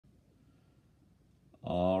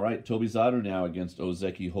All right, Tobizaru now against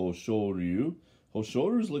Ozeki Hoshoryu.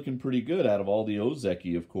 Hoshoryu's looking pretty good out of all the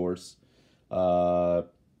Ozeki, of course. Uh,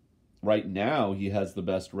 right now, he has the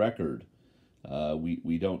best record.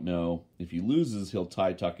 We don't know. If he loses, he'll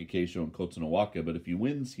tie Takakeisho and Kotsunowaka, but if he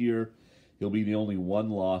wins here, he'll be the only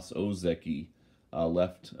one-loss Ozeki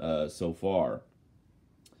left so far.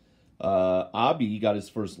 Abi got his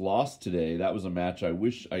first loss today. That was a match I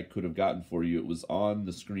wish I could have gotten for you. It was on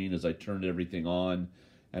the screen as I turned everything on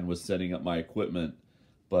and was setting up my equipment,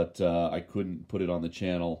 but I couldn't put it on the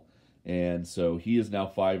channel. And so he is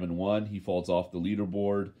now 5-1. He falls off the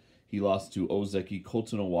leaderboard. He lost to Ozeki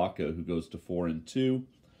Kotsunowaka, who goes to 4-2.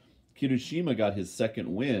 Kirishima got his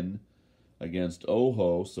second win against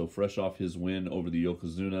Oho, so fresh off his win over the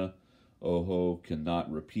Yokozuna. Oho cannot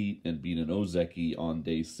repeat and beat an Ozeki on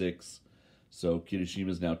day 6. So Kirishima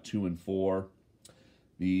is now 2-4.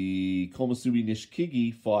 The Komusubi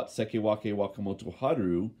Nishikigi fought Sekewake Wakamoto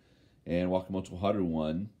Haru, and Wakamoto Haru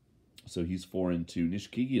won. So he's 4-2.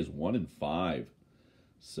 Nishikigi is 1-5.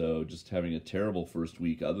 So just having a terrible first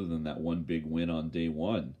week other than that one big win on day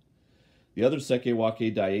 1. The other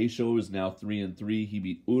Sekewake Daisho is now 3-3. He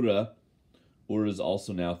beat Ura. Ura is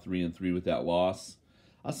also now 3-3 with that loss.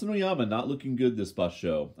 Asanoyama not looking good this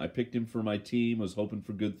basho. I picked him for my team, was hoping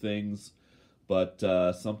for good things, but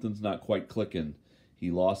something's not quite clicking.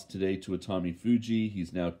 He lost today to Atami Fuji.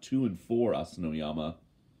 He's now 2-4, Asanoyama.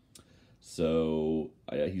 So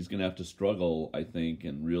he's going to have to struggle, I think,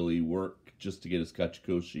 and really work just to get his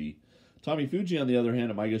Kachikoshi. Tommy Fuji, on the other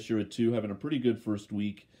hand, at Maegashira 2, having a pretty good first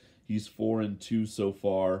week. He's 4-2 so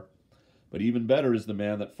far. But even better is the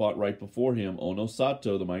man that fought right before him, Ono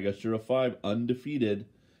Sato, the Maegashira 5, undefeated.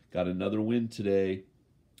 Got another win today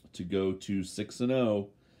to go to 6-0.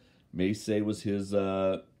 Meisei was his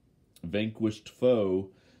vanquished foe.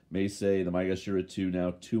 Meisei, the Maegashira 2,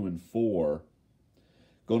 now 2-4.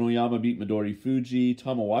 Gonoyama beat Midori Fuji.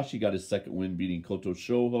 Tamawashi got his second win, beating Koto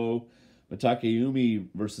Shoho. Mitakeumi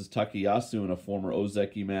versus Takayasu in a former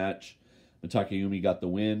Ozeki match. Mitakeumi got the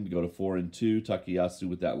win, go to 4-2. Takayasu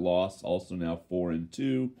with that loss, also now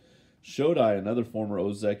 4-2. Shodai, another former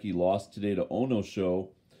Ozeki, lost today to Onosho.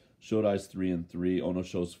 Shodai's 3-3.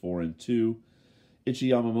 Onosho's 4-2. Ichi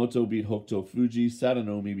Yamamoto beat Hokuto Fuji.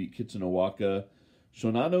 Satanomi beat Kitsunowaka.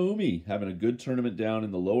 Shonano Umi having a good tournament down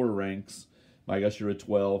in the lower ranks. Maegashira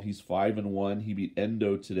 12. He's 5-1. He beat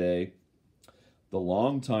Endo today. The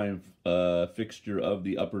longtime fixture of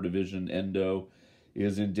the upper division, Endo,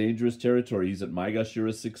 is in dangerous territory. He's at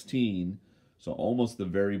Maegashira 16, so almost the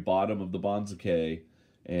very bottom of the Banzuke,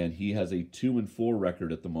 and he has a 2-4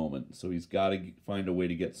 record at the moment. So he's got to find a way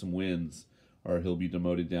to get some wins, or he'll be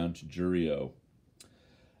demoted down to Juryo.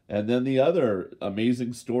 And then the other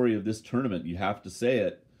amazing story of this tournament, you have to say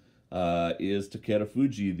it, is Takeda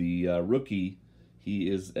Fuji, the rookie. He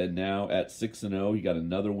is now at 6-0. He got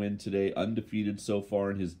another win today, undefeated so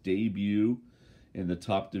far in his debut in the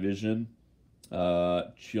top division.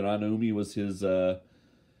 Chiranumi was his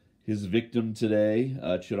victim today.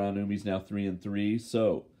 Chiranumi's now 3-3.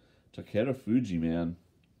 So Takeda Fuji, man,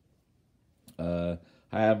 I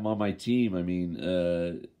have him on my team. I mean,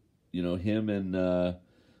 him and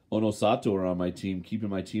Onosato are on my team, keeping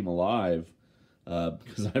my team alive.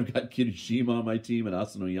 Because I've got Kirishima on my team and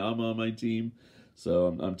Asanoyama on my team,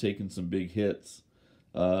 so I'm taking some big hits.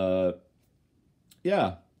 Yeah.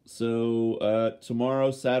 So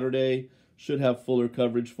tomorrow, Saturday, should have fuller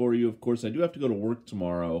coverage for you. Of course, I do have to go to work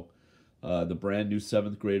tomorrow. The brand new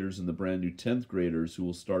 7th graders and the brand new 10th graders who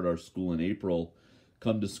will start our school in April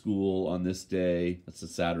come to school on this day. That's a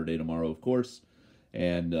Saturday tomorrow, of course,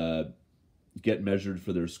 and get measured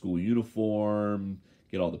for their school uniform,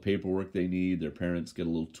 get all the paperwork they need. Their parents get a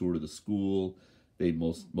little tour of the school.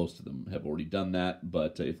 Most of them have already done that,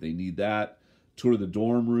 but if they need that, tour the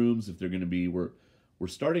dorm rooms. If they're going to be, we're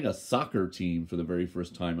starting a soccer team for the very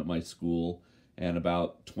first time at my school, and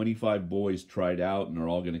about 25 boys tried out and are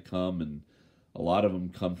all going to come, and a lot of them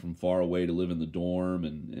come from far away to live in the dorm,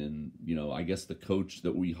 and I guess the coach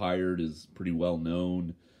that we hired is pretty well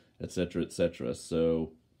known, etc., etc.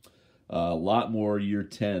 So a lot more year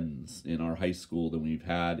 10s in our high school than we've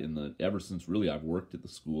had ever since really I've worked at the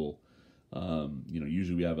school.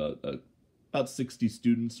 Usually we have about 60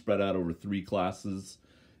 students spread out over 3 classes,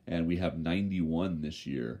 and we have 91 this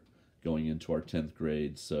year going into our 10th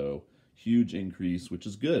grade. So huge increase, which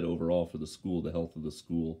is good overall for the school, the health of the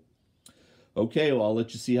school. Okay, well, I'll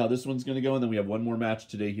let you see how this one's going to go, and then we have one more match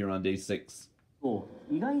today here on day 6.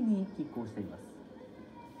 意外に拮抗しています。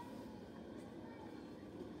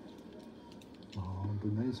本当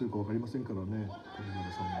に何するか分かりませんからね、富永さん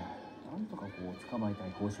は。なんとかこう捕まえたい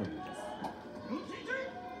豊昇龍です。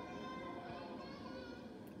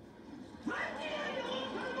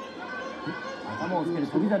をつける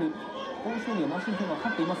翔猿。豊昇龍はマシン剣は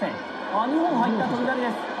勝っていません。あ、2本入った翔猿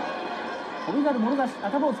です。翔猿もろ差し、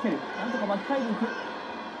頭をつける。なんとか巻き替えに行く。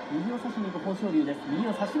右を差しに行く豊昇龍です。右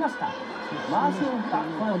を差しました。回しを打った。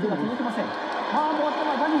この手が届きません。ああ、もう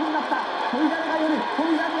頭が2分になった。翔猿が寄る。翔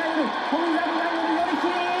猿が寄る。翔猿が寄り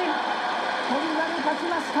切り。翔猿勝ち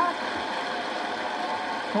ました。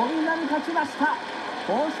翔猿勝ちました。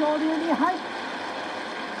豊昇龍2敗。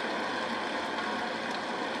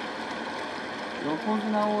横綱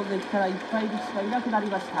大関から1敗力士がいなくなり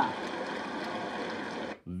ました。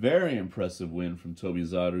Very impressive win from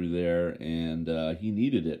Tobizaru there, and he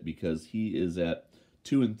needed it because he is at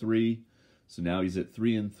 2-3, so now he's at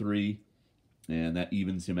 3-3, and that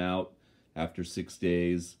evens him out after 6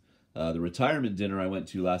 days. The retirement dinner I went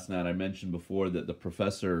to last night, I mentioned before that the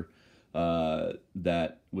professor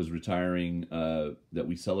that was retiring that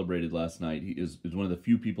we celebrated last night, he is one of the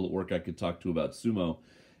few people at work I could talk to about sumo,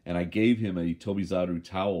 and I gave him a Tobizaru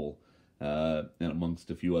towel and amongst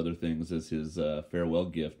a few other things as his farewell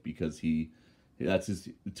gift, because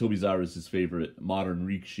Tobizaru is his favorite modern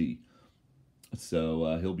rikishi.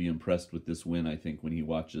 So he'll be impressed with this win, I think, when he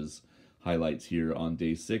watches highlights here on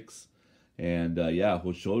day 6. And yeah,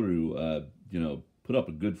 Hoshoryu, put up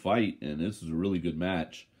a good fight, and this was a really good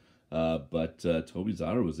match. But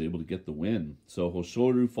Tobizaru was able to get the win. So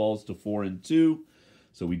Hoshoryu falls to 4-2.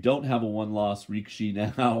 So we don't have a one-loss rikishi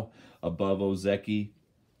now above Ozeki.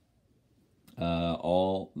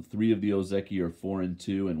 All 3 of the Ozeki are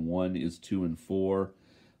 4-2, and 1 is 2-4.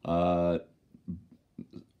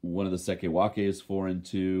 One of the Sekewake is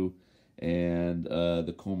 4-2, and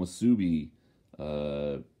the Komusubi.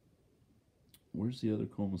 Where's the other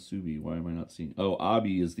Komusubi? Why am I not seeing? Oh,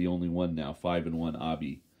 Abi is the only one now. 5-1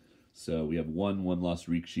 Abi. So we have one loss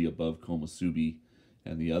rikishi above Komusubi,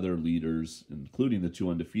 and the other leaders, including the 2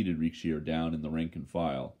 undefeated rikishi, are down in the rank and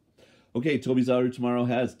file. Okay, Tobizaru tomorrow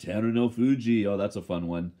has Teru no Fuji. Oh, that's a fun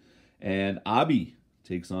one. And Abi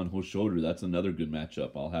takes on Hoshoryu. That's another good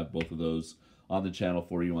matchup. I'll have both of those on the channel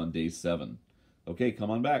for you on day 7. Okay, come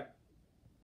on back.